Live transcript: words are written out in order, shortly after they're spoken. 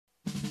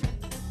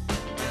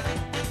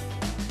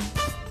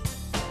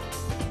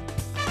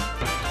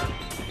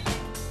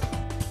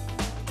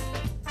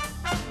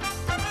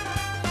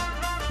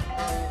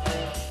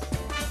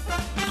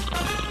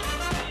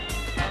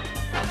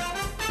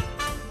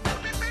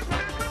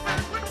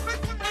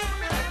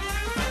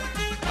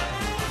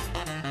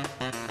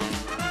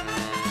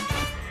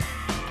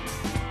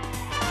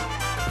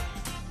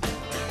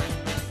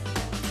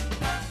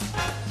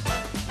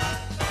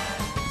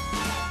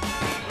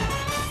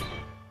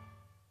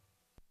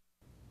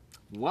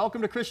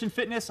Welcome to Christian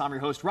Fitness. I'm your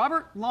host,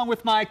 Robert, along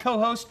with my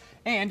co-host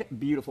and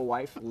beautiful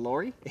wife,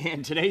 Lori.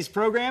 And today's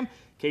program, in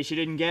case you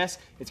didn't guess,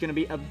 it's going to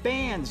be a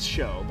bands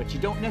show. But you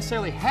don't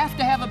necessarily have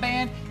to have a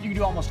band. You can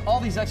do almost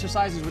all these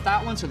exercises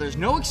without one, so there's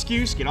no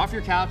excuse. Get off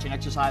your couch and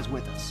exercise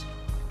with us.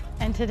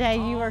 And today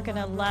you are going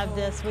to love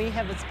this. We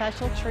have a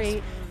special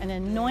treat, an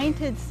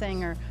anointed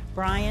singer,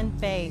 Brian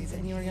Bates,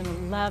 and you are going to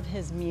love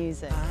his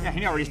music. Yeah,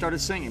 he already started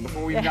singing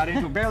before we even got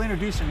into it. Barely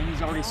introduced him and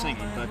he's already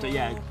singing. But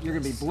yeah, you're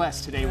going to be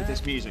blessed today with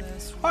this music.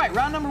 All right,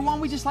 round number one,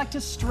 we just like to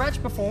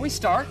stretch before we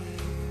start.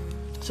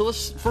 So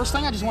first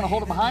thing, I just want to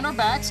hold it behind our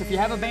backs. If you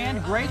have a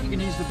band, great. You can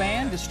use the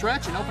band to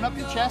stretch and open up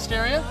your chest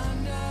area.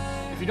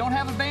 If you don't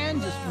have a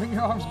band, just bring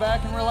your arms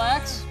back and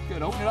relax.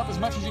 Good, open it up as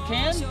much as you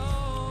can.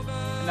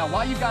 And now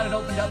while you've got it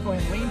opened up, go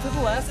ahead and lean to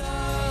the left.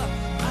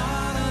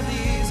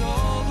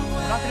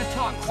 We're not going to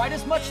talk quite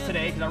as much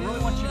today because I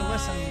really want you to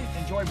listen and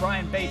enjoy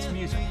Brian Bates'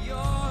 music.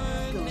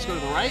 Good, let's go to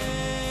the right. Good,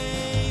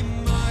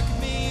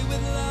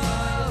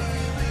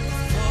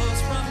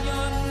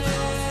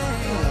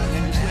 and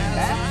then just lean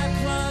back.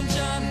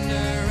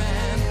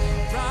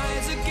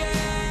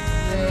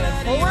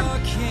 And forward.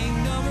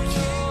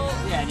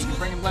 Yeah, and you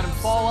can let him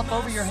fall up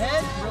over your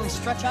head. Really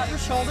stretch out your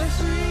shoulders.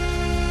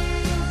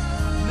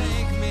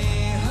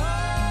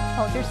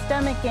 Hold your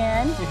stomach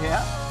in.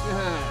 Yeah,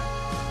 good.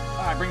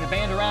 All right, bring the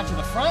band around to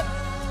the front,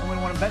 and we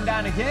want to bend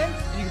down again.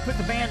 And you can put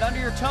the band under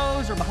your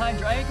toes or behind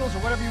your ankles or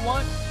whatever you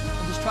want.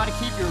 And just try to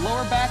keep your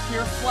lower back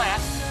here flat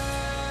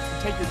and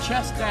take your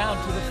chest down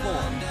to the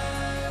floor.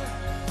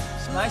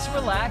 It's nice and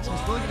relaxed, and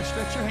it's really going to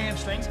stretch your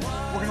hamstrings.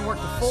 We're going to work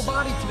the full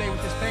body today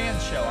with this band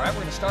show, all right?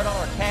 We're going to start on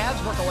our calves,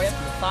 work our way up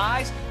to the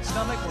thighs,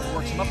 stomach. We're going to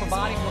work some upper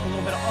body, work a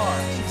little bit of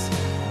arms.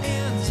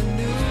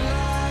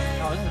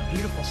 Oh, this is a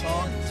beautiful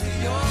song.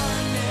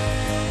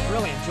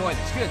 Really enjoy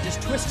this. Good.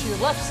 Just twist to your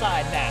left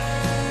side now.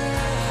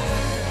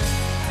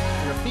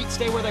 Your feet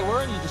stay where they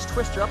were, and you just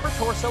twist your upper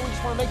torso. We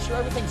just want to make sure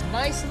everything's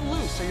nice and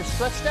loose so you're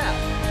stretched out.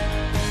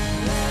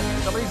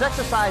 Some of these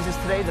exercises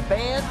today, the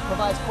band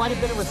provides quite a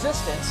bit of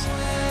resistance.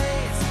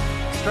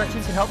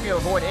 Stretching can help you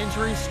avoid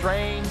injuries,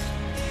 strains,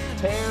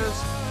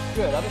 tears.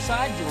 Good. Other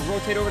side, you will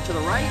rotate over to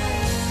the right.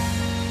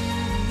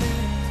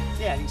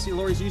 Yeah, you can see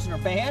Lori's using her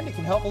band. It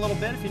can help a little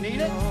bit if you need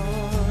it.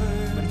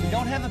 But if you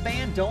don't have a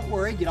band, don't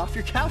worry. Get off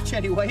your couch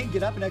anyway and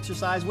get up and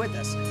exercise with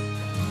us.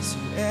 So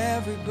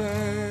every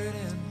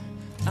burden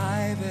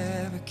I've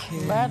ever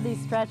carried. Love these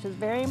stretches.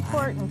 Very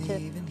important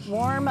to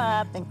warm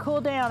up and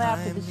cool down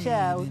after the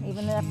show.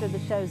 Even after the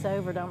show's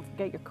over, don't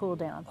forget your cool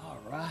down. All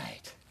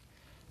right.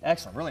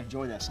 Excellent. Really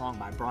enjoyed that song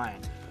by Brian.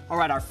 All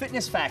right, our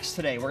fitness facts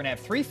today. We're going to have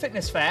 3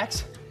 fitness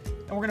facts,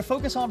 and we're going to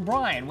focus on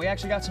Brian. We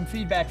actually got some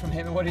feedback from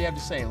him. And what do you have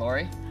to say,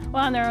 Lori?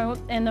 Well, and they're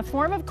in the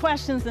form of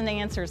questions and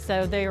answers,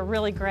 so they are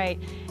really great.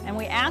 And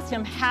we asked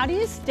him, how do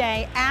you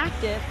stay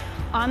active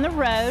on the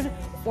road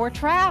or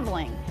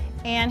traveling?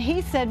 And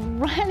he said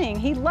running.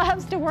 He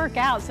loves to work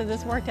out, so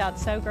this worked out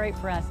so great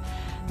for us.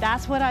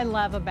 That's what I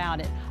love about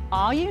it.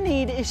 All you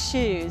need is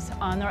shoes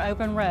on the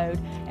open road.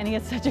 And he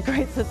had such a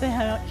great sense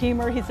of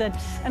humor. He said,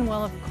 and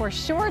well, of course,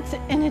 shorts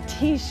and a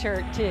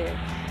t-shirt too.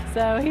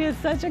 So he has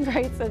such a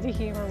great sense of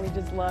humor. We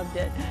just loved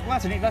it. Well,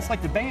 that's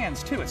like the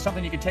bands, too. It's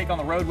something you can take on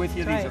the road with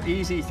you. That's These are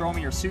easy. You throw them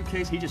in your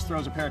suitcase. He just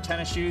throws a pair of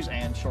tennis shoes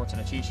and shorts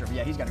and a t-shirt. But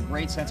yeah, he's got a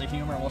great sense of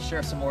humor, and we'll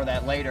share some more of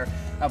that later.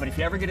 But if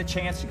you ever get a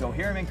chance to go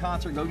hear him in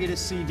concert, go get his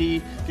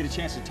CD, get a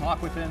chance to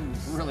talk with him.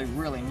 Really,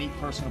 really neat,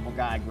 personable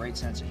guy. Great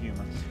sense of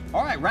humor.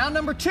 All right, round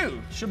number 2.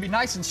 Should be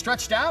nice and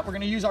stretched out. We're going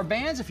to use our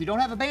bands. If you don't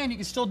have a band, you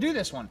can still do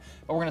this one.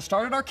 But we're going to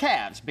start at our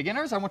calves.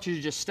 Beginners, I want you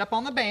to just step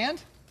on the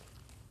band.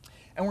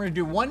 And we're going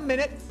to do 1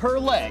 minute per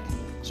leg.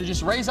 So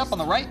just raise up on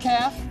the right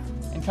calf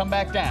and come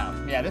back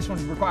down. Yeah, this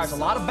one requires a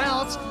lot of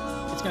balance.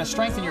 It's going to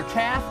strengthen your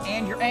calf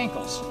and your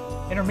ankles.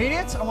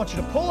 Intermediates, I want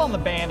you to pull on the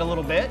band a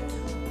little bit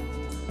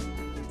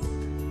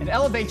and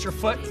elevate your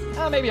foot,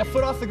 maybe a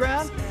foot off the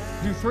ground.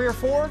 Do 3 or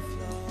 4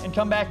 and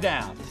come back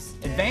down.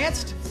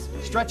 Advanced,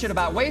 stretch it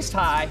about waist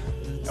high,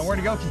 and we're going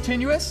to go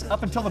continuous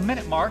up until the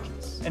minute mark.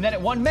 And then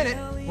at 1 minute,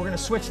 we're going to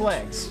switch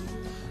legs.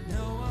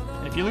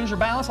 And if you lose your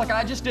balance like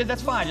I just did,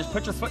 that's fine. Just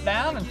put your foot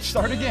down and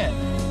start again.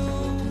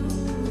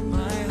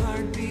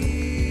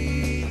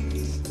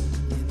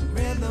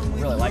 I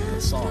really like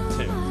this song,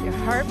 too. Your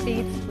heart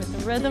beats with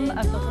the rhythm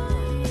of the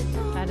Lord.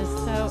 That is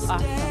so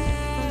awesome.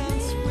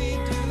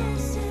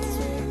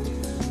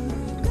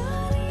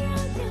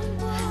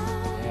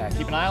 Yeah,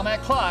 keep an eye on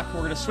that clock. We're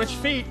going to switch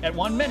feet at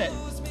 1 minute.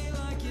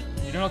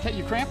 You doing okay?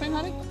 You cramping,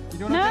 honey? You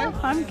doing okay? No,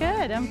 I'm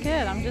good. I'm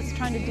good. I'm just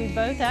trying to do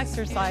both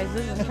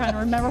exercises and trying to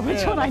remember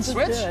which one I just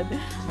switch. did.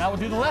 Now we'll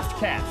do the left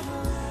calf.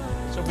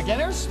 So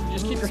beginners,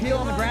 just keep your heel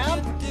on the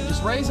ground and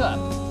just raise up.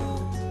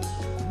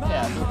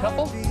 Yeah, do a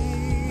couple.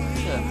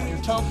 Good.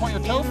 Point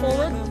your toe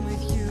forward.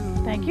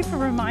 Thank you for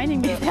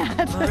reminding me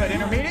that. Good.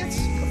 Intermediates,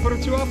 a foot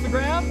or 2 off the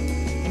ground,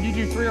 and you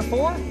do 3 or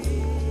 4,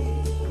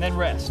 and then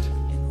rest.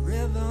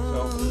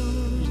 So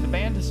use the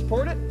band to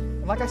support it.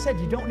 And like I said,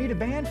 you don't need a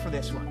band for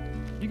this one.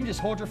 You can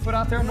just hold your foot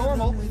out there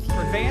normal.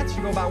 For advanced,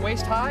 you go about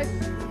waist high,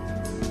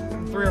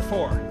 3 or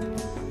 4.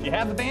 If you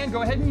have the band,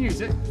 go ahead and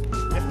use it.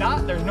 If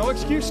not, there's no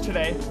excuse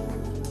today.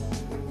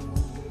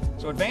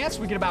 So advance,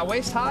 we get about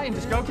waist high and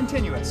just go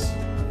continuous.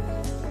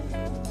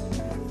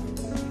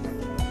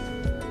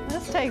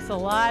 This takes a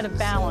lot of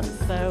balance,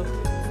 so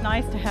it's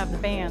nice to have the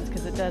bands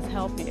because it does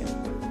help you.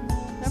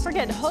 Don't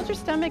forget to hold your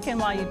stomach in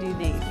while you do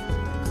these.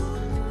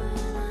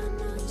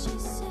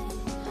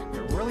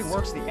 It really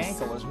works the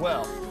ankle as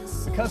well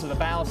because of the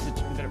balance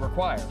that it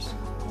requires.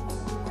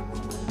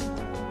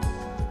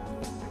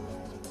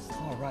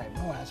 All right,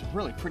 oh, that's a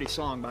really pretty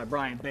song by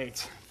Brian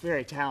Bates.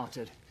 Very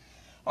talented.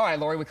 All right,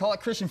 Lori, we call it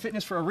Christian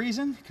Fitness for a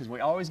reason because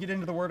we always get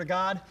into the Word of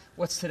God.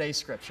 What's today's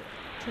scripture?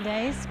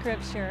 Today's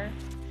scripture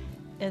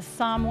is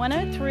Psalm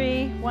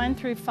 103, 1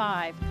 through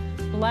 5.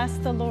 Bless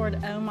the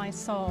Lord, O my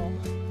soul,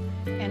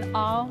 and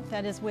all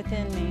that is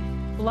within me.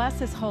 Bless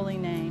his holy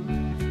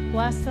name.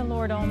 Bless the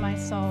Lord, O my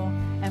soul,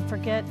 and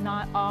forget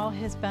not all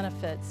his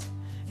benefits,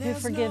 who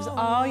forgives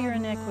all your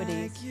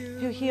iniquities,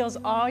 who heals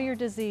all your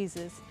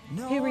diseases,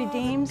 who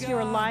redeems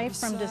your life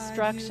from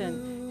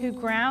destruction, who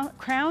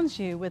crowns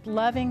you with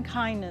loving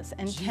kindness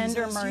and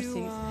tender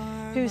mercies,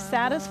 who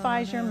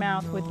satisfies your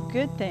mouth with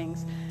good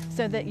things,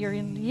 so that your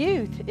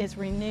youth is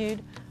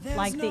renewed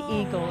like the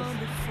eagles.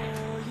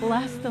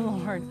 Bless the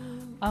Lord,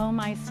 O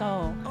my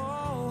soul.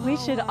 We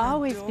should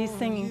always be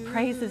singing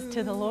praises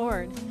to the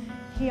Lord.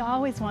 He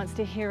always wants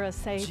to hear us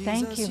say,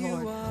 thank you,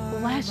 Lord.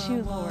 Bless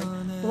you, Lord.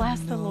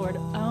 Bless the Lord,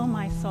 oh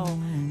my soul.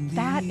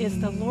 That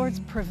is the Lord's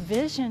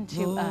provision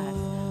to us.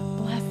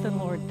 Bless the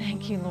Lord.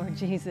 Thank you, Lord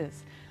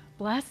Jesus.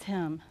 Bless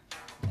him.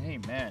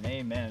 Amen,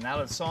 amen. And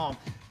out of the psalm,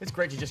 it's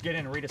great to just get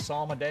in and read a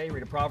psalm a day,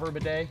 read a proverb a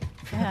day.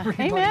 Yeah. Read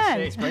Amen. what it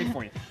says. It's great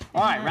for you.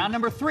 All right, round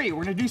number 3,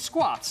 we're going to do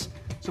squats.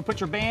 So put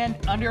your band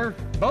under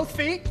both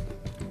feet.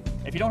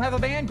 If you don't have a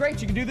band, great,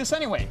 you can do this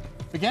anyway.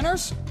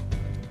 Beginners,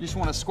 you just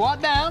want to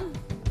squat down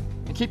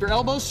and keep your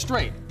elbows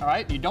straight, all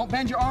right? You don't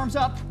bend your arms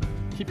up.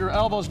 Keep your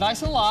elbows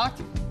nice and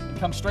locked and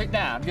come straight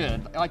down.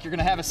 Good. Like you're going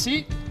to have a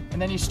seat,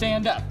 and then you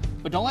stand up.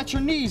 But don't let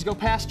your knees go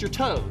past your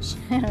toes.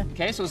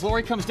 Okay, so as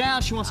Lori comes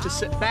down, she wants to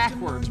sit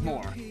backwards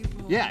more.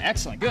 Yeah,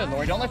 excellent. Good,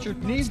 Lori. Don't let your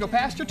knees go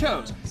past your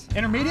toes.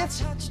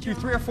 Intermediates, do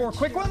 3 or 4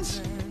 quick ones.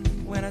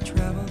 When I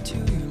travel to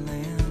your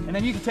land, And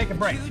then you can take a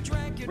break.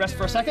 Rest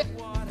for a second.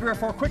 3 or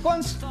 4 quick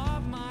ones.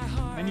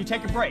 And you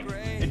take a break.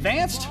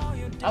 Advanced,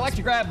 I like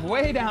to grab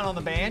way down on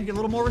the band, get a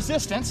little more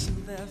resistance.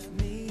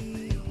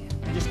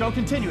 And just go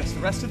continuous the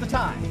rest of the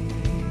time.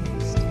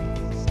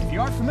 If you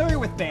aren't familiar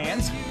with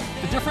bands,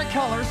 the different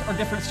colors are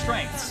different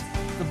strengths.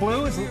 The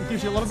blue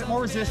gives you a little bit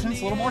more resistance,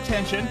 a little more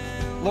tension.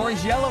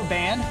 Lori's yellow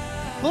band,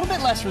 a little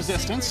bit less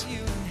resistance.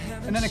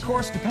 And then, of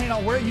course, depending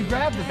on where you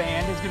grab the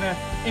band is going to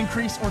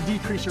increase or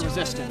decrease your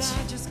resistance.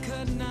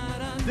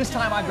 This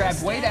time I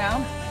grabbed way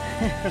down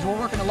because we're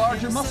working a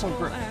larger muscle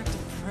group.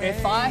 Okay,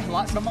 thigh,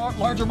 lots of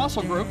larger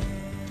muscle group.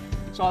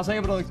 So I was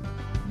able to,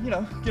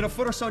 get a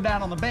foot or so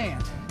down on the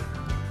band.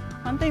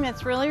 One thing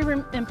that's really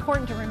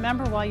important to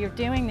remember while you're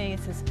doing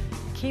these is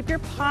keep your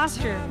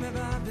posture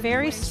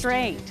very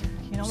straight.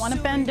 You don't want to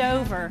bend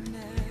over.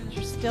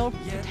 You're still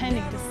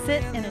pretending to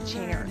sit in a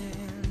chair.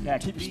 Yeah,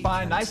 keep your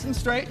spine nice and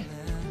straight.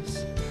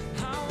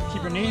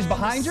 Keep your knees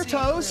behind your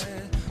toes.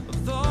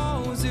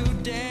 those who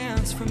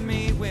dance for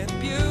me with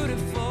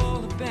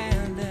beautiful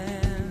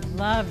abandon.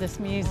 Love this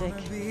music.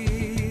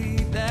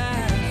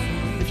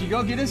 If you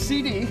go get his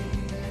CD,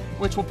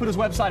 which we'll put his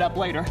website up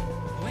later,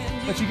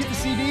 but you get the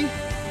CD,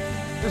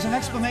 there's an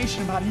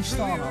explanation about each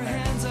song on there.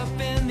 Hands up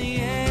in the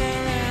air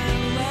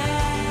and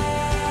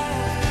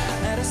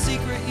let a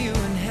secret you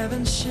and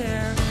heaven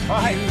share.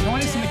 All right,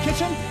 join us in the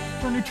kitchen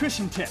for a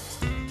nutrition tip.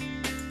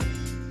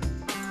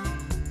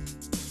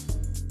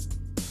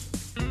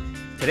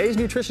 Today's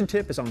nutrition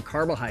tip is on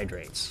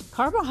carbohydrates.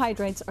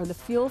 Carbohydrates are the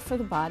fuel for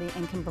the body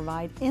and can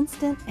provide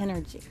instant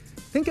energy.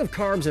 Think of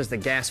carbs as the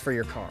gas for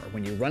your car.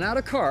 When you run out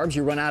of carbs,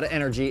 you run out of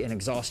energy and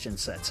exhaustion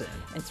sets in.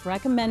 It's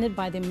recommended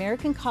by the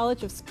American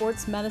College of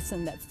Sports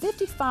Medicine that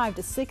 55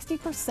 to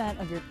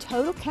 60% of your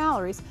total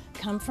calories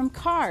come from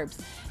carbs.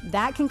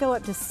 That can go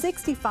up to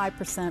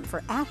 65%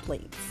 for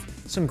athletes.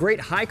 Some great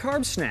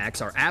high-carb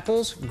snacks are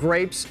apples,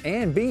 grapes,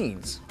 and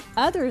beans.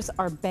 Others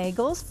are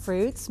bagels,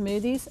 fruit,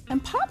 smoothies,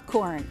 and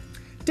popcorn.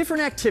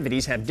 Different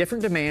activities have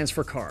different demands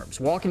for carbs.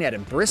 Walking at a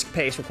brisk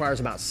pace requires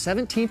about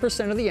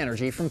 17% of the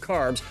energy from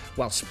carbs,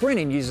 while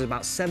sprinting uses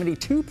about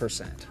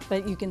 72%.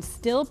 But you can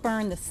still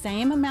burn the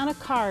same amount of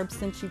carbs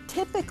since you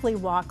typically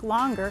walk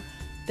longer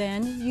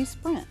than you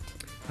sprint.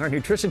 Our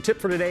nutrition tip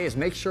for today is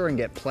make sure and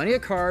get plenty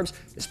of carbs,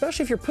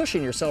 especially if you're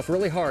pushing yourself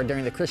really hard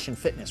during the Christian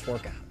Fitness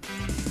workout.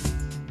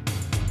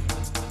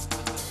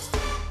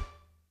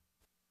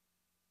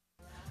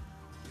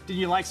 Did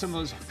you like some of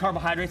those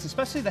carbohydrates,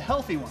 especially the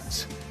healthy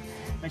ones?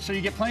 Make sure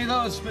you get plenty of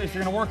those. If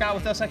you're going to work out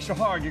with us extra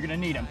hard, you're going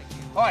to need them.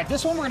 All right,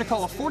 this one we're going to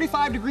call a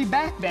 45-degree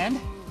back bend.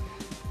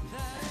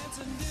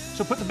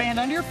 So put the band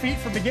under your feet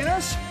for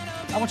beginners.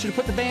 I want you to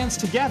put the bands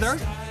together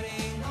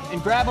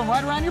and grab them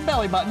right around your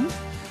belly button.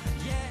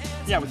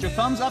 Yeah, with your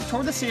thumbs up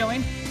toward the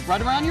ceiling,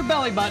 right around your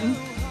belly button.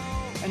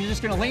 And you're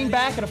just going to lean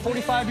back at a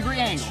 45-degree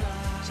angle.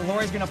 So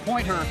Lori's going to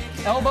point her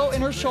elbow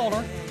and her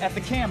shoulder at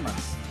the camera.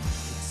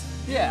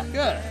 Yeah,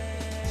 good.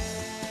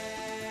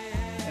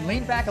 And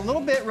lean back a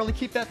little bit, really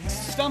keep that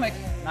stomach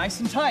nice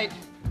and tight.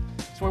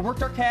 So we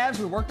worked our calves,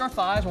 we worked our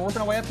thighs, we're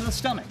working our way up to the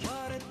stomach.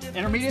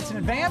 Intermediates and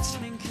advanced,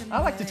 I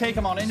like to take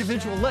them on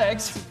individual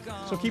legs.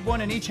 So keep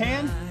one in each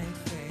hand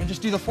and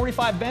just do the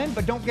 45 bend,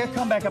 but don't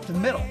come back up to the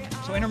middle.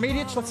 So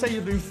intermediates, let's say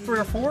you do 3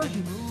 or 4,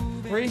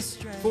 3,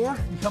 4,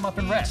 and come up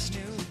and rest.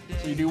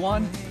 So you do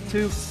 1,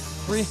 2,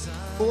 3,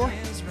 4,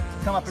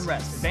 come up and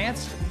rest.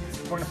 Advanced,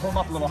 we're gonna pull them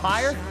up a little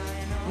higher,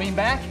 lean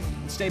back,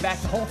 and stay back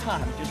the whole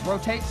time. Just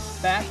rotate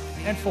back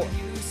and forth.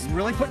 And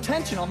really put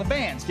tension on the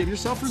bands. Give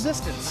yourself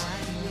resistance.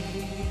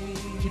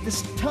 Keep the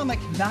stomach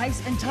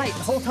nice and tight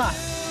the whole time.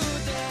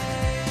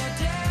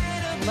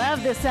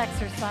 Love this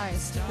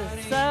exercise. This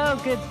is so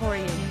good for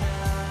you.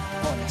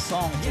 Oh, and the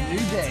song, it's a new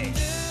day.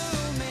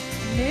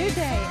 New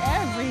day,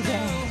 every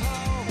day.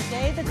 The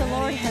day that the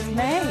Lord has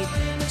made.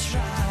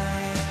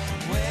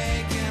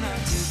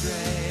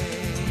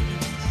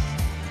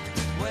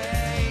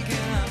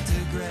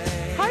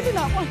 I do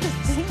not want to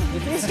sing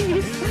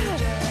these.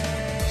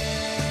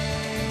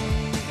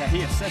 Yeah,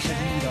 he is such a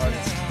neat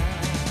artist.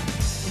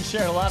 He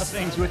shared a lot of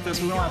things with us.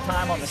 We don't have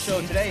time on the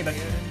show today, but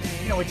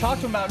you know, we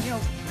talked to him about,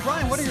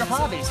 Brian, what are your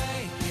hobbies?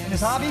 And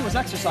his hobby was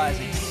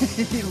exercising.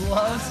 He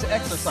loves to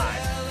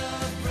exercise.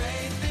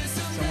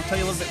 So we'll tell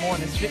you a little bit more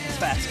on his fitness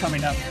facts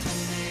coming up.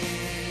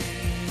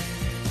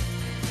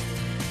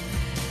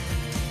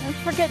 Don't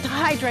forget to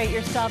hydrate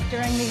yourself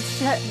during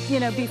these,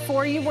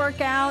 before you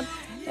work out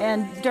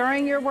and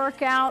during your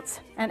workouts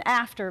and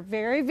after.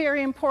 Very,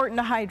 very important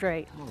to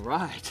hydrate. All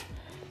right.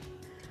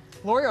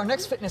 Lori, our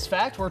next fitness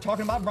fact, we're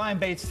talking about Brian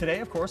Bates today,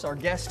 of course, our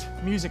guest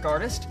music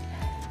artist.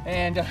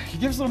 And he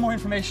gives a little more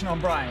information on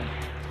Brian.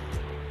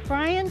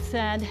 Brian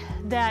said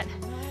that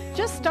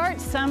just start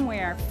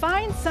somewhere.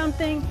 Find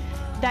something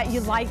that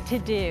you like to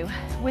do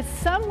with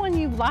someone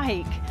you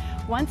like.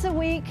 Once a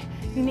week,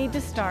 you need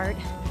to start.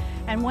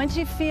 And once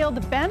you feel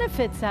the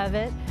benefits of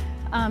it,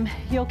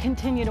 you'll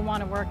continue to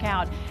want to work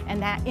out,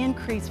 and that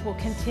increase will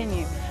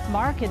continue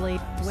markedly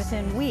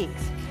within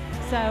weeks.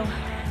 So,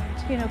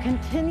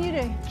 continue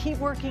to keep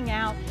working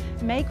out,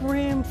 make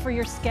room for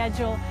your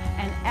schedule,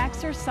 and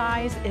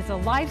exercise is a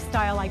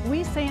lifestyle. Like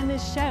we say in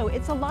this show,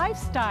 it's a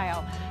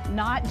lifestyle,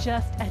 not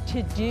just a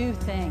to-do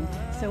thing.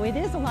 So it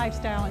is a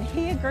lifestyle, and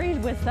he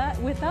agreed with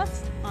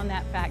us on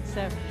that fact.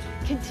 So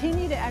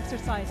continue to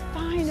exercise,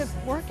 find a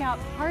workout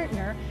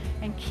partner,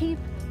 and keep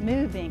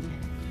moving.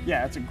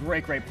 Yeah, that's a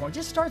great, great point.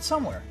 Just start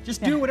somewhere.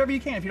 Just do whatever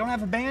you can. If you don't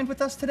have a band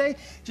with us today,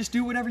 just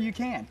do whatever you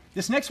can.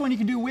 This next one you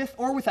can do with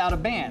or without a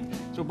band.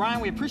 So Brian,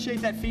 we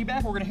appreciate that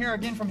feedback. We're going to hear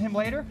again from him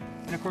later.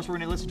 And of course, we're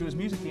going to listen to his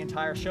music the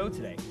entire show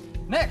today.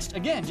 Next,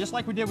 again, just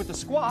like we did with the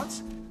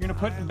squats, you're going to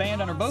put the band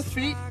under both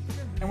feet,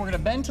 and we're going to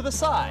bend to the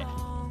side.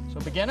 So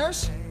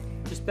beginners,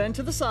 just bend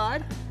to the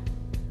side.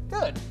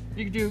 Good.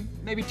 You can do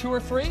maybe 2 or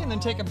 3 and then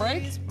take a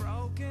break.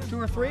 2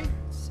 or 3,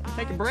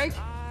 take a break.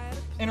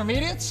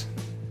 Intermediates,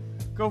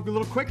 go a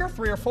little quicker,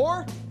 3 or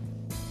 4.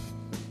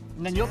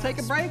 And then you'll take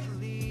a break,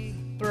 3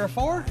 or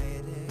 4.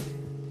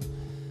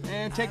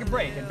 And take a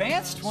break.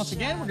 Advanced, once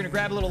again, we're gonna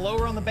grab a little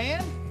lower on the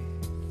band.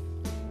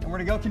 And we're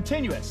gonna go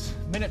continuous.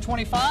 Minute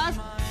 25,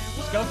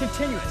 just go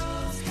continuous.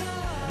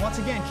 And once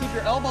again, keep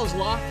your elbows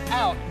locked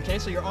out, okay,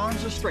 so your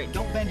arms are straight.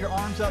 Don't bend your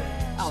arms up.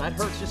 Ow, that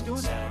hurts just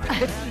doing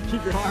that.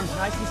 Keep your arms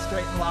nice and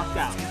straight and locked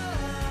out. I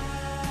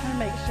want to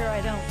make sure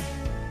I don't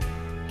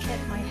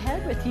hit my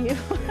head with you.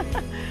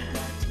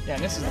 Yeah,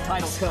 and this is the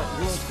title cut,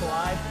 Worlds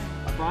Collide,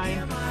 by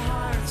Brian.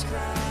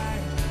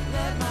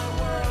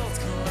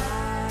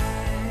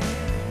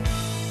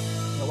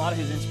 A lot of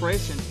his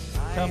inspiration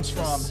comes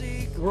from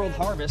World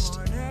Harvest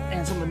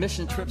and some of the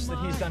mission trips that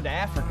he's done to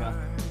Africa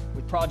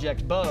with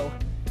Project Bow,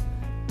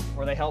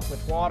 where they help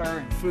with water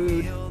and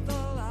food.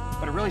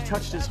 But it really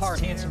touched his heart.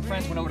 He and some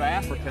friends went over to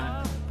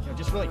Africa and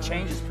just really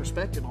changed his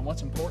perspective on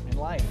what's important in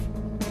life.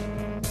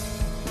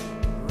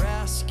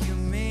 Rescue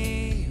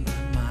me,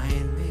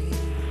 remind me.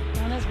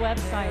 On his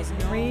website,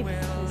 you read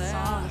his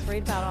songs,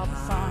 read about all the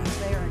songs.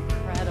 They are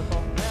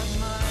incredible.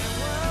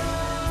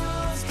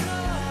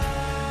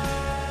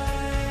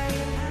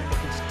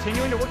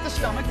 Continuing to work the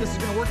stomach. This is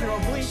going to work your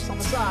obliques on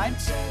the side.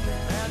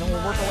 And then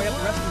we'll work our way up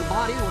the rest of the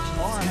body, work some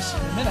arms in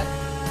a minute.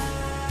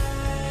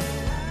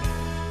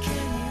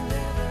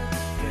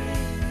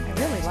 I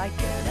really like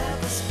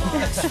this.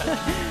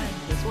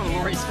 It's one of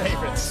Lori's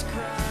favorites.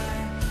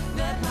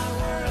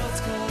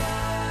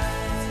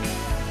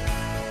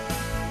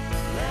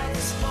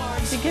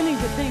 I'm beginning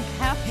to think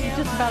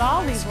just about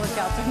all these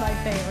workouts are my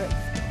favorites.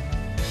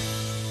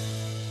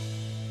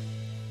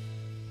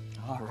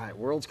 All right,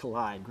 Worlds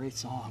Collide. Great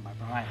song by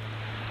Brian.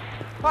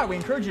 All right, we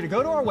encourage you to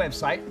go to our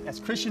website. That's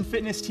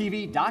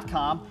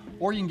ChristianFitnessTV.com,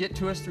 or you can get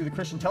to us through the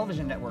Christian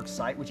Television Network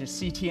site, which is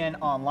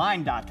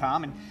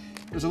CTNOnline.com. And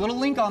there's a little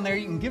link on there.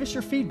 You can give us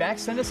your feedback.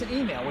 Send us an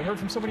email. We heard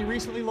from somebody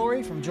recently,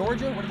 Lori, from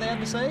Georgia. What did they have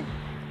to say?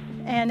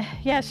 And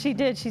yes, she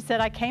did. She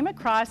said, I came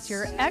across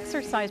your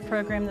exercise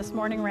program this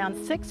morning around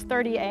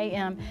 6:30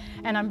 a.m.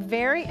 and I'm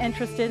very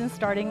interested in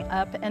starting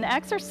up an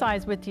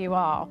exercise with you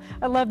all.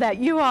 I love that,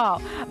 you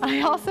all.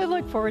 I also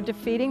look forward to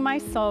feeding my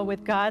soul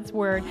with God's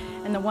Word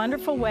and the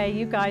wonderful way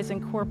you guys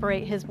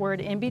incorporate His Word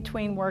in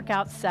between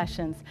workout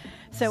sessions.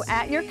 So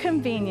at your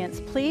convenience,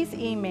 please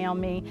email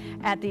me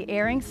at the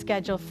airing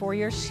schedule for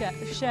your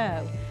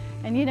show.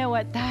 And you know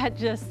what,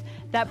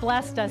 that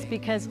blessed us,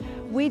 because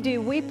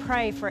we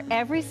pray for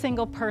every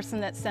single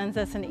person that sends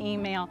us an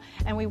email,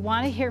 and we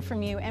want to hear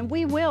from you, and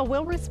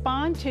we'll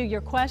respond to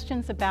your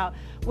questions about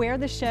where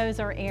the shows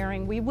are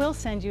airing. We will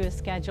send you a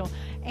schedule,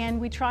 and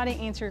we try to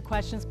answer your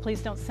questions.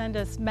 Please don't send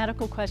us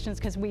medical questions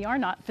because we are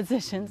not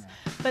physicians,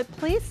 but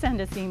please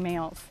send us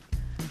emails.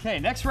 Okay,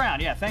 next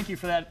round. Yeah, thank you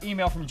for that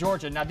email from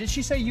Georgia. Now, did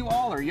she say you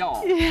all or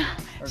y'all? Yeah,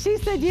 she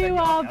said you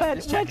all,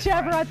 but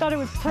whichever, I thought it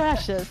was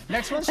precious.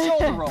 Next one's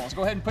shoulder rolls.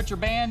 Go ahead and put your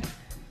band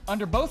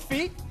under both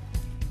feet.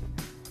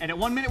 And at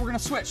 1 minute, we're going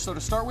to switch. So to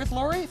start with,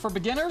 Lori, for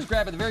beginners,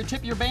 grab at the very tip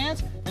of your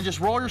bands and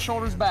just roll your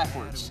shoulders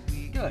backwards.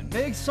 Good.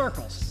 Big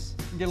circles.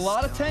 You get a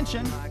lot of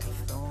tension.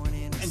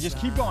 And just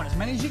keep going. As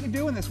many as you can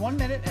do in this 1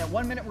 minute. And at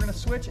 1 minute, we're going to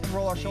switch and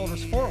roll our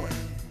shoulders forward.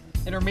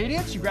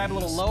 Intermediates, you grab a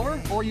little lower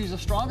or use a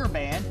stronger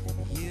band.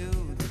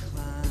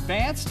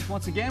 Advanced,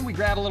 once again, we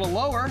grab a little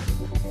lower.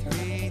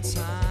 3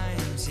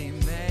 times he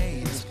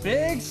made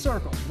Big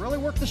circles. Really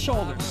work the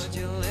shoulders. Would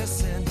you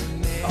listen to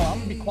me? Oh, I'm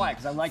going to be quiet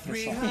because I like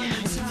this song. 300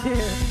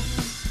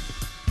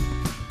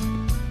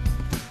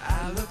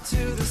 I look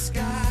to the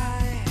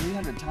sky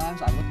 300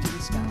 times I look to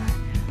the sky.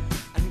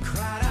 and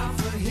cried out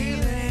for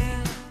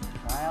healing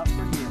Cry out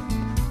for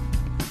healing.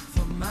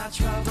 for my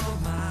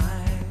troubled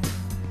mind.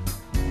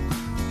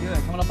 Good.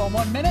 Coming up on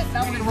 1 minute.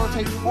 Now we're going to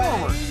rotate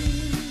forward.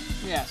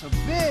 Yeah, so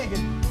big.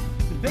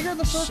 The bigger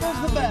the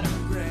circles, the better.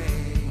 Grace.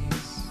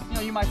 You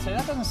know, you might say,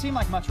 that doesn't seem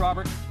like much,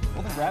 Robert.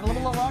 Well, then grab a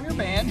little lower on your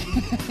band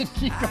and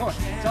keep going.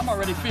 So I'm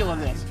already feeling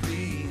this.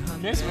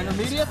 Okay, so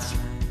intermediates.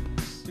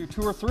 Do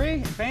 2 or 3.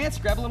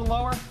 Advanced, grab a little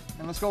lower,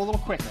 and let's go a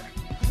little quicker.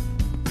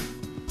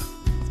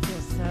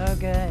 It's so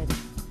good.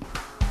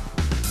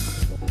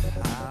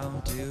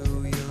 How do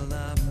you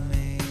love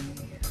me?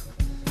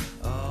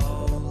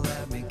 Oh,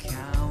 let me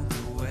count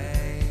the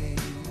ways.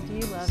 Do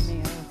you love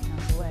me? Oh,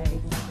 count the way.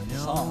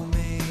 Know Song.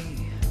 me,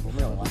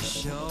 Real one.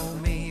 show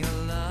me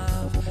your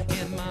love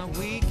in my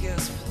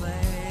weakest place.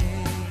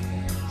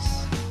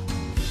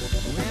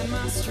 When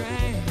my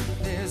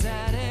strength is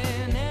at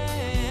an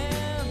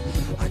end,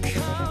 I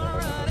come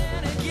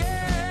running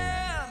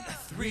again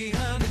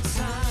 300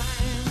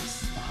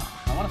 times.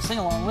 I want to sing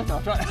along with it.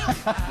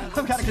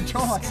 I've got to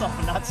control myself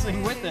and not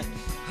sing with it.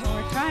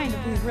 We're trying to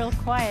be real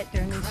quiet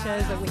during these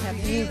shows, that we have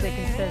music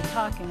instead of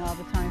talking all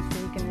the time, so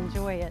you can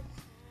enjoy it.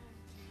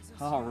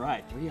 All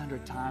right,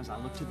 300 times I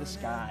look to the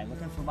sky,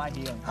 looking for my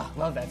healing. Oh,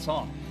 love that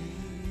song.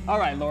 All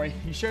right, Lori,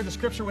 you shared the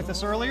scripture with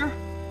us earlier.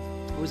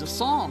 It was a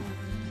psalm.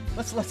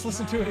 Let's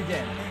listen to it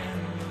again.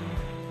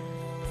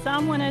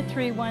 Psalm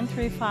 103, 1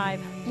 through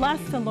 5.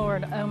 Bless the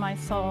Lord, O my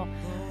soul,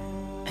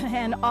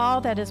 and all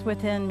that is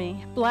within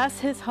me. Bless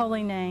his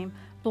holy name.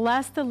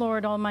 Bless the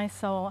Lord, O my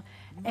soul,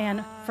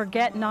 and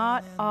forget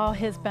not all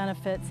his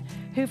benefits,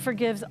 who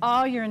forgives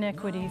all your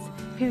iniquities,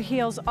 who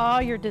heals all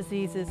your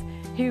diseases,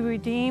 who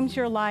redeems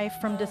your life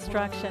from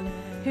destruction,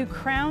 who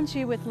crowns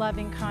you with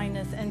loving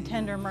kindness and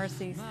tender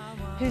mercies,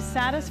 who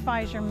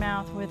satisfies your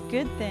mouth with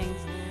good things,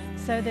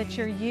 so that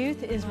your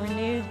youth is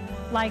renewed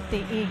like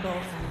the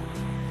eagles.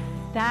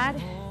 That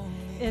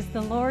is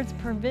the Lord's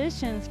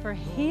provisions for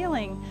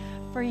healing,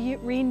 for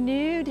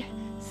renewed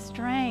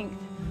strength.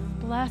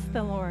 Bless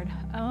the Lord,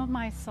 O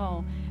my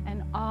soul,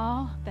 and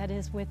all that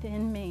is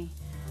within me.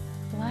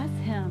 Bless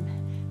him.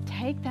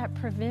 Take that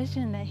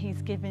provision that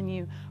he's given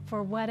you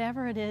for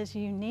whatever it is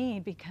you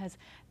need, because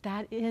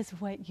that is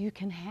what you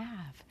can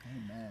have.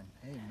 Amen.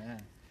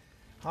 Amen.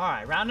 All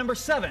right, round number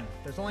 7.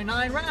 There's only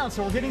 9 rounds,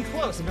 so we're getting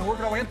close. We've been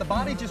working our way up the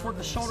body, just work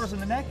the shoulders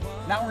and the neck.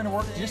 Now we're going to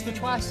work just the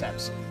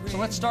triceps. So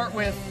let's start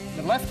with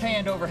the left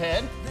hand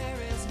overhead.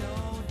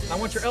 I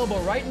want your elbow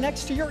right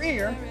next to your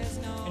ear,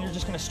 and you're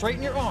just going to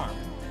straighten your arm.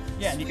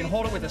 Yeah, and you can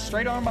hold it with a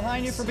straight arm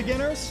behind you for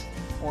beginners,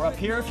 or up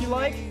here if you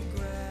like.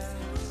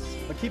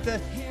 But keep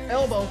the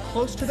elbow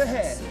close to the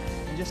head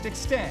and just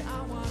extend.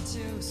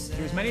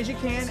 Do as many as you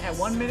can. At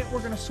 1 minute,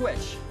 we're going to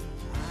switch.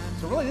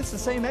 So really, this is the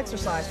same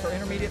exercise for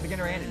intermediate,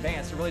 beginner, and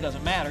advanced. It really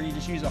doesn't matter. You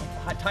just use a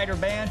tighter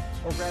band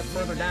or grab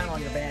further down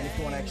on your band if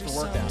you want extra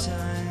workout.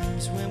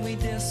 Sometimes when we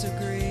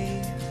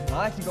disagree, I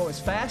like to go as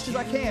fast as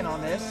I can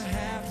on this.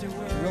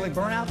 Really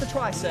burn out the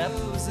tricep.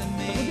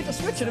 But we get to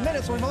switch in a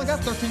minute, so we've only got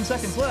 13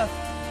 seconds left.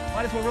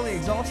 Might as well really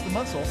exhaust the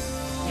muscle.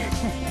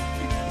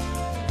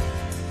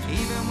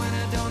 even when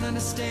I don't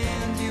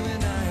understand, you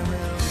and I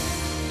will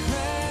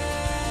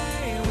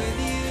pray with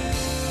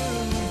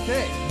you.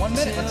 Okay, 1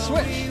 minute, let's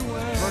switch.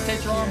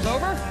 Rotate your arms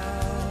over.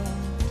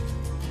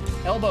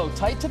 Elbow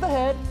tight to the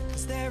head.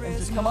 and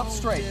just come up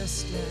straight.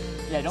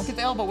 Yeah, don't get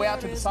the elbow way out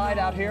to the side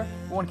out here.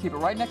 We want to keep it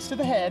right next to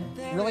the head.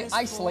 Really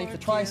isolate the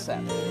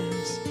tricep.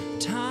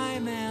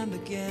 Time and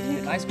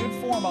again. Nice good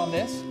form on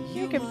this.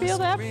 You can feel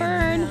that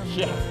burn.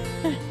 Yeah.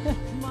 And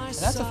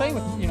that's the thing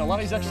with a lot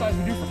of these exercises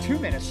we do for 2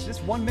 minutes.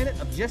 Just 1 minute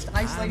of just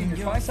isolating your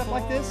tricep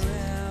like this.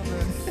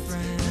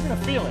 You're gonna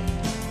feel it.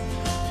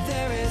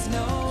 There is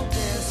no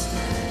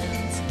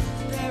distance.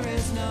 There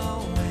is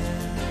no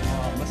end.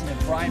 I'm listening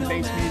to Brian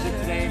Bates music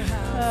today.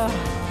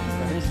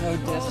 There is no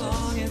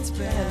distance.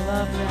 I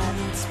love that.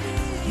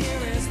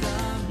 Here is the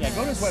Yeah,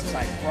 go to his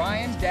website,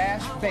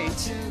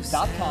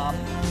 brian-bates.com.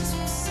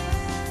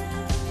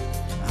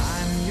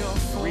 I'm your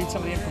Read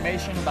some of the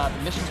information about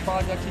the missions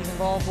project he's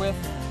involved with.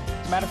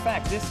 As a matter of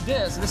fact, this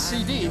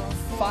CD,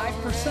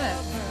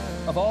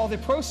 5% of all the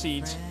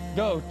proceeds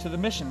go to the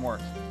mission work.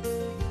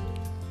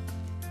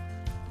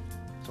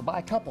 So buy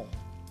a couple.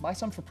 Buy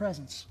some for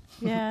presents.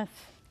 Yes.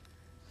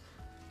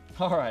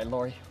 All right,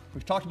 Lori.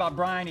 We've talked about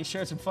Brian. He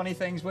shared some funny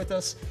things with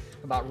us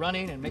about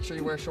running and make sure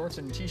you wear shorts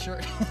and a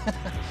t-shirt.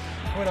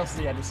 What else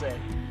did he have to say?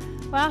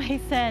 Well,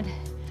 he said,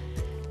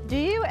 do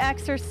you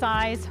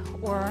exercise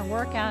or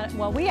work out?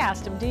 Well, we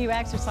asked him, do you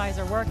exercise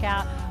or work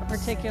out a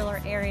particular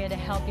area to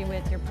help you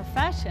with your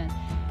profession?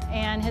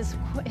 And his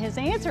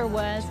answer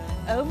was,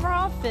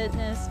 overall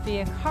fitness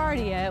via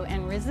cardio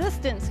and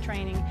resistance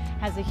training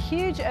has a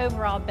huge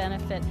overall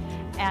benefit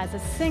as a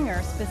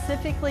singer,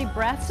 specifically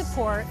breath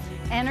support,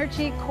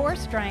 energy, core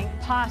strength,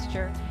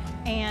 posture,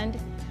 and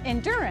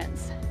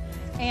endurance.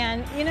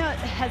 And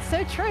that's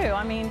so true.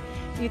 I mean,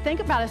 you think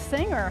about a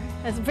singer,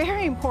 it's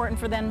very important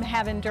for them to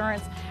have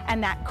endurance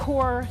and that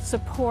core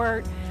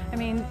support. I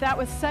mean, that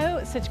was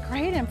such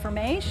great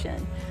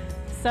information.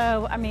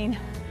 So, I mean,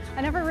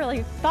 I never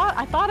really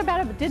thought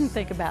about it, but didn't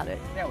think about it.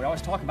 Yeah, we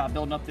always talk about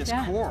building up this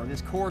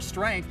core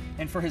strength,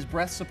 and for his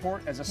breath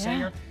support as a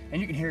singer.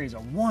 And you can hear he's a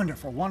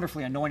wonderful,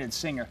 wonderfully anointed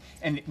singer.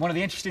 And one of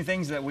the interesting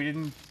things that we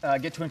didn't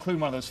get to include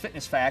in one of those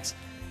fitness facts,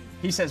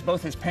 he says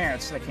both his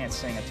parents, they can't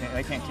sing a tune,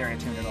 they can't carry a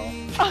tune at all.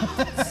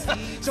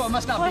 So it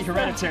must not be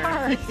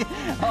hereditary.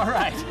 All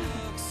right,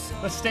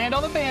 let's stand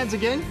on the bands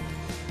again.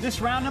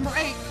 This round number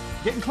 8,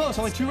 getting close,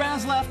 only 2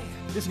 rounds left.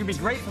 This is gonna be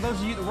great for those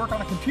of you that work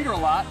on a computer a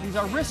lot. These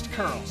are wrist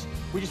curls.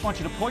 We just want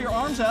you to pull your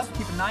arms up,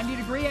 keep a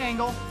 90-degree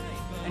angle,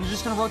 and you're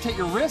just gonna rotate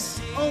your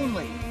wrists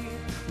only.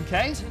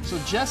 Okay, so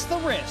just the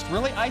wrist,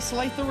 really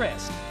isolate the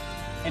wrist.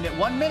 And at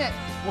 1 minute,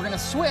 we're gonna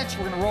switch,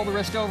 we're gonna roll the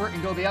wrist over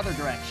and go the other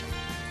direction.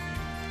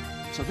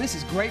 So this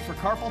is great for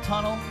carpal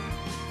tunnel.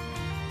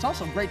 It's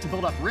also great to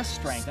build up wrist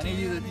strength. Any of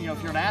you that,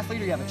 if you're an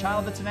athlete or you have a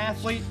child that's an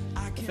athlete,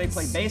 if they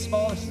play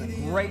baseball, this is a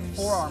great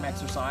forearm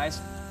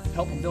exercise to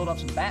help them build up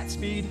some bat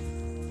speed.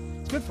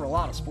 It's good for a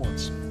lot of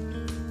sports.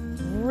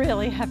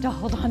 Really have to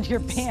hold on to your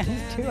bands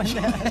doing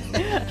that.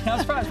 I'm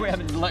surprised we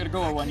haven't let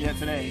go of one yet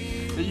today.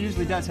 It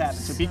usually does happen,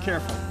 so be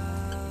careful.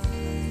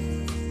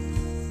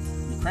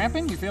 You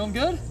cramping? You feeling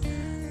good?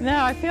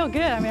 No, I feel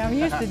good. I mean, I'm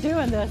used to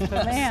doing this,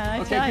 but man,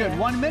 I tell you. Okay, good.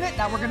 1 minute.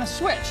 Now we're going to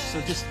switch.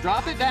 So just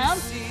drop it down,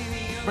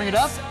 bring it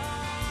up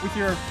with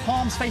your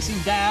palms facing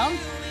down,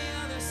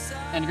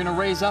 and you're going to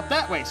raise up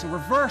that way. So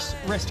reverse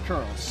wrist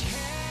curls.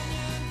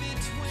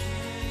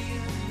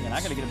 And I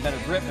got to get a better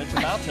grip. It's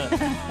about to,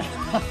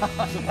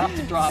 it's about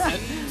to drop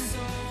it.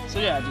 So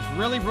yeah, just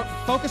really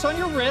focus on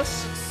your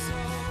wrists.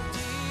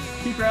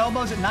 Keep your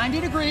elbows at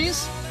 90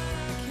 degrees.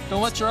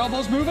 Don't let your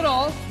elbows move at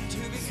all.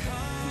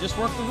 Just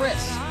work the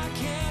wrists.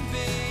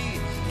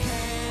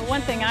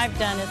 One thing I've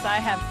done is I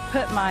have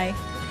put my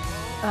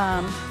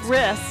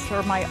wrists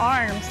or my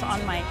arms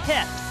on my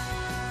hips,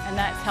 and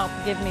that's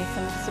helped give me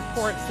some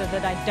support so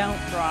that I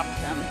don't drop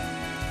them.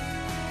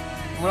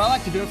 What I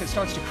like to do if it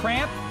starts to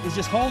cramp is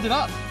just hold it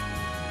up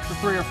for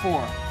 3 or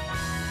 4.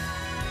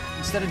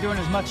 Instead of doing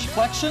as much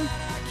flexion,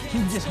 you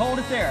can just hold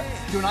it there.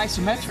 Do an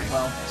isometric.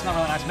 Well, it's not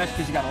really an isometric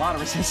because you got a lot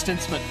of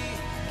resistance, but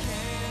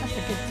that's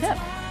a good tip.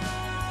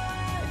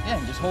 Yeah,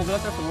 and just hold it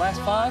up there for the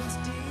last 5.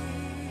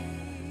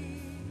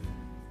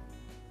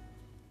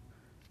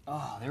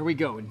 Oh, there we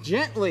go.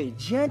 Gently,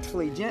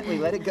 gently, gently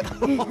let it go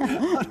on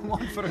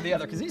one foot or the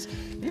other, because these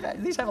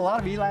have a lot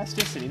of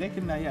elasticity. They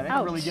can, they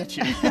can really get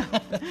you. All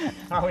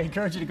right, we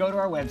encourage you to go to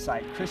our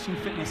website,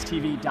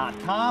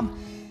 ChristianFitnessTV.com.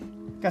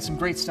 Got some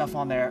great stuff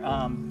on there.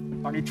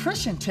 Our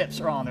nutrition tips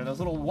are on there. Those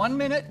little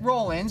 1-minute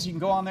roll-ins. You can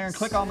go on there and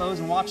click on those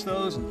and watch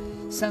those,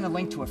 and send a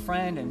link to a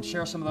friend and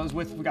share some of those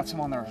with. We got some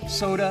on there.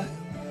 Soda.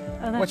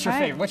 Oh, What's your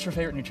favorite? What's your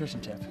favorite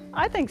nutrition tip?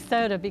 I think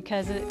soda,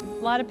 because a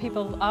lot of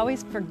people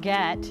always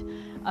forget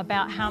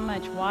about how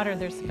much water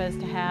they're supposed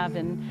to have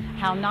and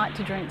how not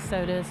to drink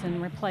sodas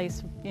and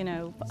replace,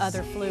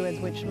 other fluids,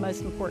 which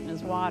most important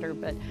is water.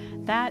 But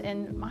that,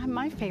 and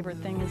my favorite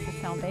thing is the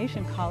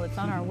Salvation Call. It's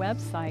on our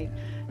website.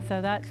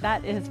 So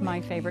that is my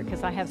favorite,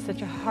 because I have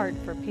such a heart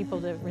for people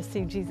to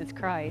receive Jesus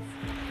Christ.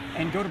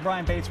 And go to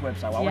Brian Bates'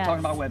 website. While we're talking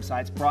about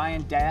websites,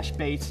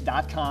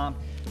 brian-bates.com,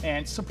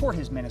 and support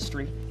his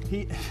ministry.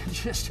 He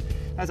just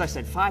as I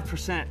said,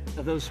 5%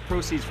 of those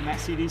proceeds from that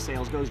CD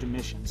sales goes to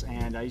missions.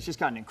 And he's just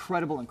got an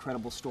incredible,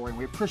 incredible story. And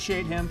we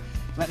appreciate him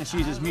letting us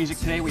use his music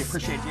today. We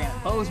appreciate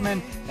Janet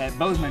Bozeman at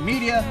Bozeman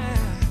Media.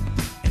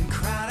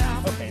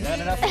 Okay, is that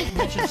enough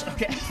mentions?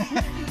 Okay.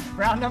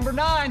 Round number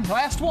 9,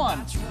 last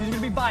one. These are going to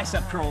be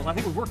bicep curls. I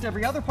think we've worked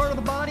every other part of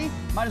the body.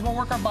 Might as well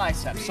work our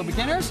biceps. So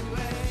beginners,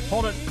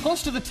 hold it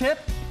close to the tip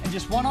and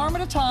just one arm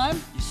at a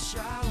time.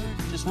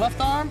 Just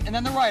left arm and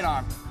then the right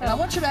arm. And I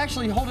want you to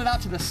actually hold it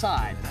out to the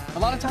side. A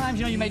lot of times,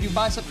 you know, you may do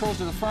bicep curls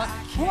to the front.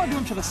 You want to do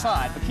them to the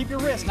side, but keep your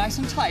wrist nice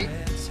and tight.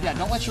 Yeah,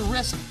 don't let your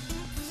wrist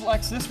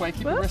flex this way.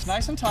 Keep your wrist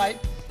nice and tight.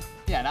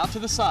 Yeah, and out to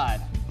the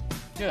side.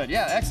 Good,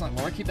 yeah, excellent,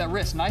 Lori. Keep that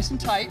wrist nice and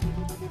tight.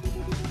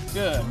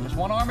 Good, just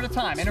one arm at a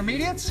time.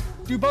 Intermediates,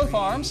 do both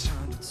arms.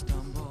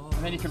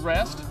 And then you can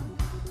rest.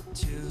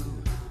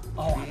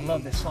 Oh, I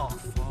love this song.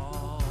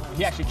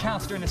 He actually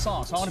counts during the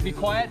song, so I want to be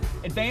quiet.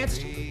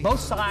 Advanced, both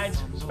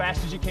sides, as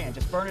fast as you can.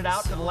 Just burn it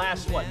out to the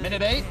last, what,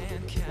 minute 8?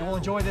 And we'll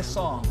enjoy this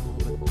song.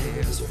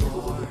 There's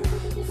 4,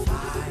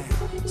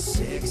 5,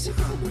 6,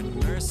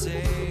 100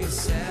 mercy,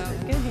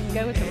 7. Good, you can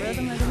go with the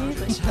rhythm of the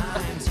music.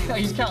 No,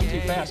 he's counting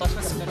too fast. I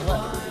still got a minute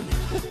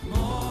left.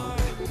 More,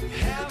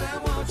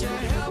 heaven, won't you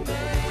help me?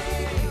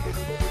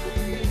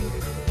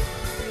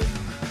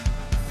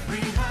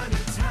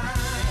 300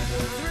 times,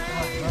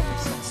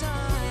 300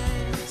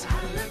 times, I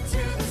look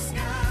to the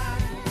sky,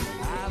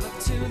 I look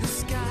to the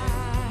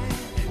sky,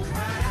 and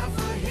cry out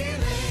for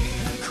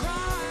healing, and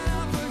cry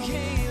out for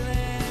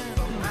healing,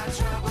 for my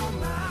troubled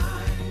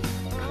mind.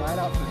 Cried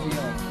out for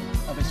healing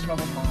of his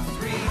troubled mind.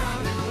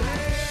 300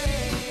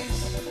 ways,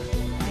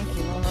 Thank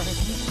you, Lord.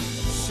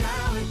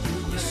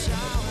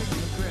 shower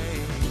your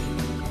grace.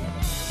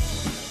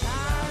 I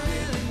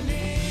really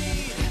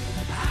need,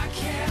 I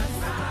can't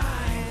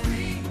find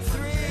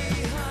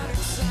 300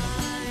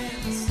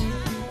 signs.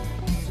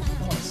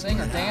 I want to sing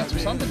or dance or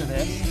something to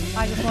this.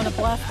 I just want to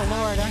bless the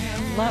Lord. I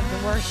love to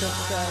worship,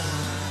 so.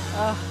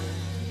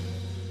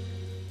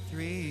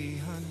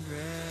 300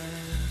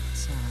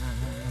 times.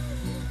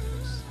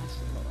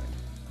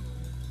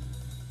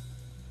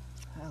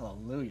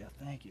 Hallelujah.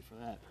 Thank you for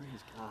that.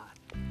 Praise God.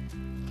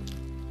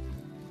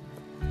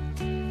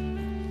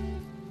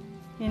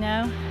 You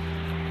know,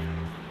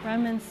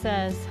 Romans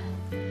says,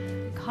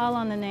 call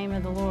on the name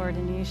of the Lord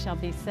and you shall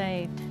be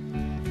saved.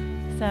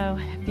 So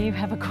if you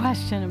have a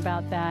question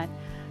about that,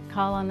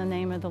 call on the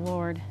name of the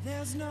Lord.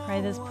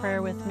 Pray this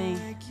prayer with me.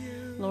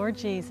 Lord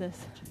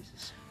Jesus,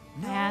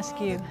 I ask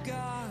you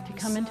to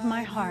come into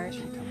my heart.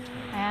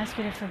 I ask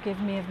you to forgive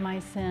me of my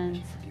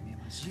sins.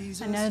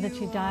 I know that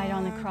you died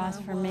on the cross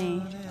for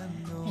me.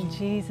 In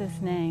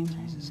Jesus' name,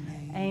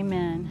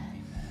 amen.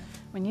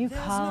 When you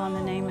call on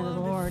the name of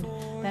the Lord,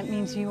 that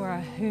means you are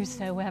a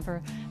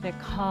whosoever that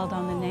called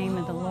on the name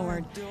of the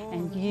Lord,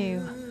 and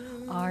you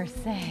are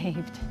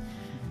saved.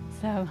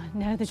 So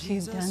know that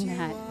you've done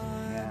that.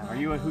 Yeah. Are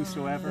you a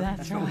whosoever?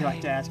 That's what we like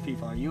right. to ask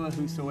people. Are you a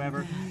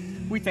whosoever?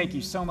 We thank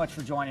you so much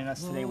for joining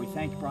us today. We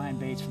thank Brian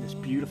Bates for this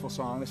beautiful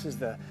song. This is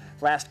the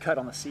last cut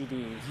on the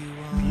CD.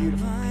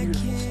 Beautiful,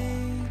 beautiful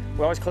song.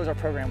 We always close our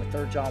program with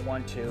 3 John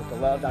 1:2.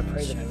 Beloved, I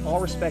pray that in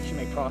all respects you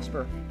may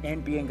prosper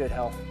and be in good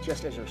health,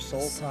 just as your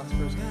soul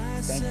prospers.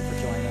 Thank you for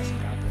joining us,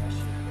 and God bless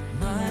you.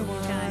 Love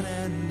you guys.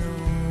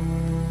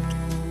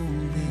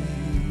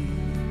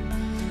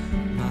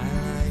 My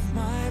life,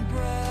 my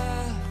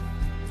breath,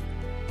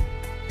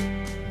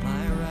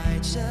 my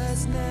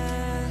righteousness,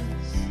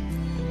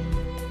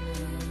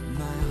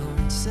 my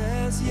heart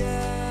says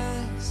yes.